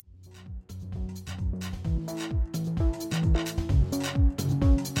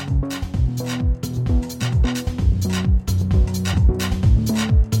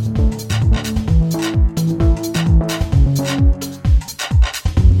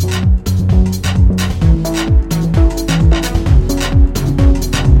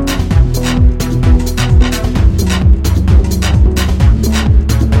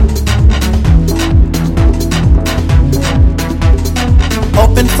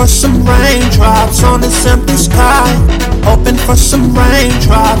for some raindrops on this empty sky. Hoping for some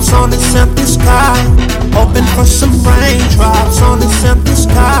raindrops on this empty sky. Hoping for some raindrops on this empty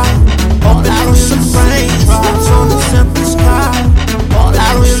sky. Hoping for some raindrops on this empty sky. All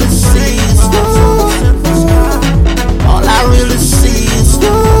I really see is you. All I really see is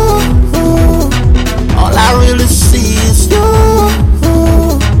you. All I really see is you.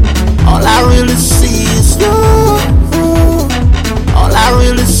 All I really see is you. All I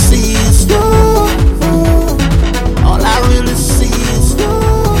really see is you. All I really see is you.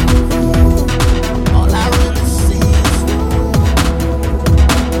 All I really see is you.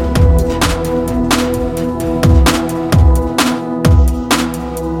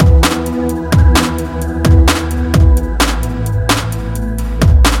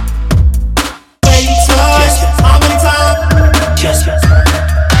 Baby toys, I'm in time. Just baby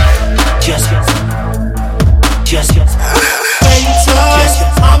toys,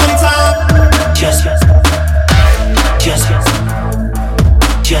 I'm in time. Just baby toys, I'm in time. Just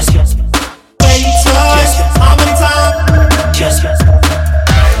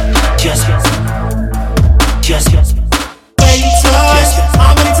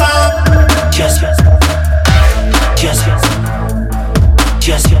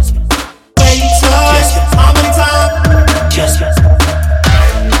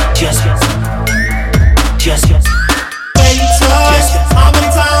baby toys, I'm in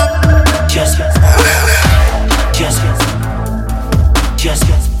time. Just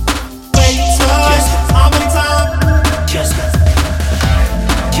baby toys, I'm in time. Just baby toys, I'm in time. Just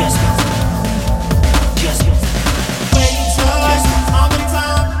baby toys, I'm in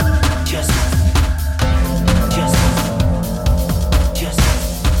time. Just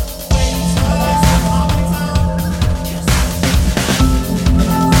baby toys, I'm in time.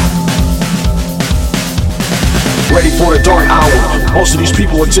 Ready for the dark hour. Most of these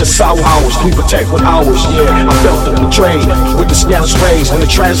people are just sour hours. We protect with ours, yeah. I felt it in the train with the scouts raised. When the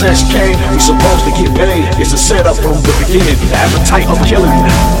transaction came, we supposed to get paid. It's a setup from the beginning. The appetite of killing.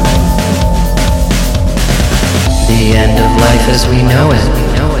 The end of life as we know it.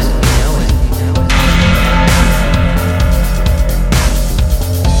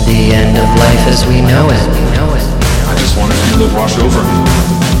 The end of life as we know it. I just want to feel it wash over me.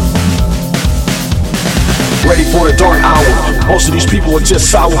 Ready for the dark hour. Most of these people are just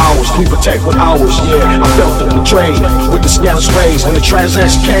sour hours. We protect with ours, yeah. I felt it in the train with the scouts raised. When the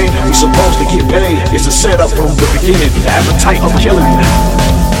transaction came, we supposed to get paid. It's a setup from the beginning. The appetite of killing.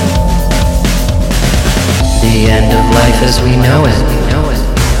 The end of life as we know it.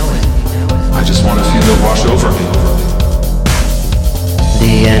 I just want to feel it wash over me.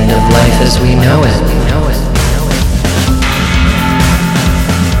 The end of life as we know it.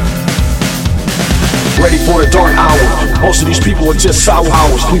 Ready for the dark hour. Most of these people are just sour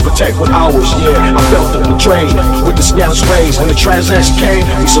hours. We protect with ours, yeah. I felt it in the train with the scouts raised. When the transaction came,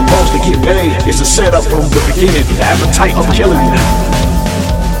 we supposed to get paid. It's a setup from the beginning. The appetite of killing.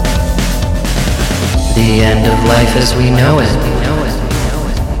 The end of life as we know it.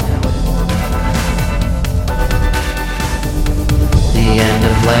 The end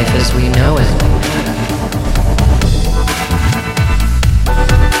of life as we know it.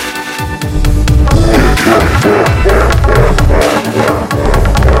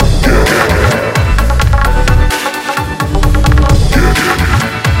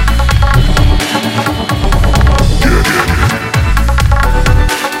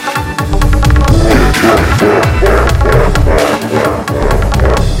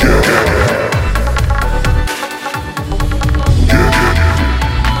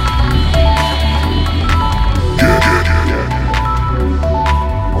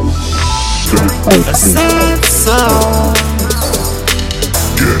 A sad song,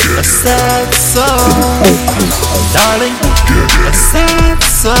 a sad song, darling. A sad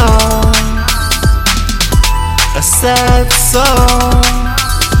song, a sad song,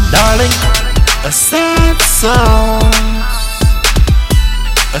 darling. A sad song,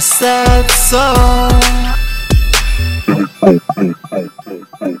 a sad song.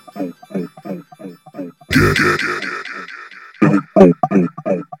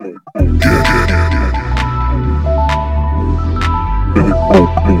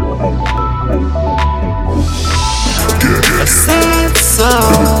 A sad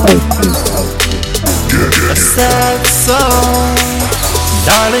song, a sad song,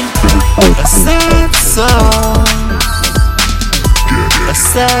 darling. A sad song, a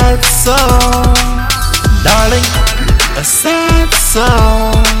sad song, darling. A sad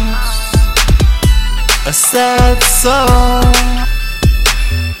song, a sad song.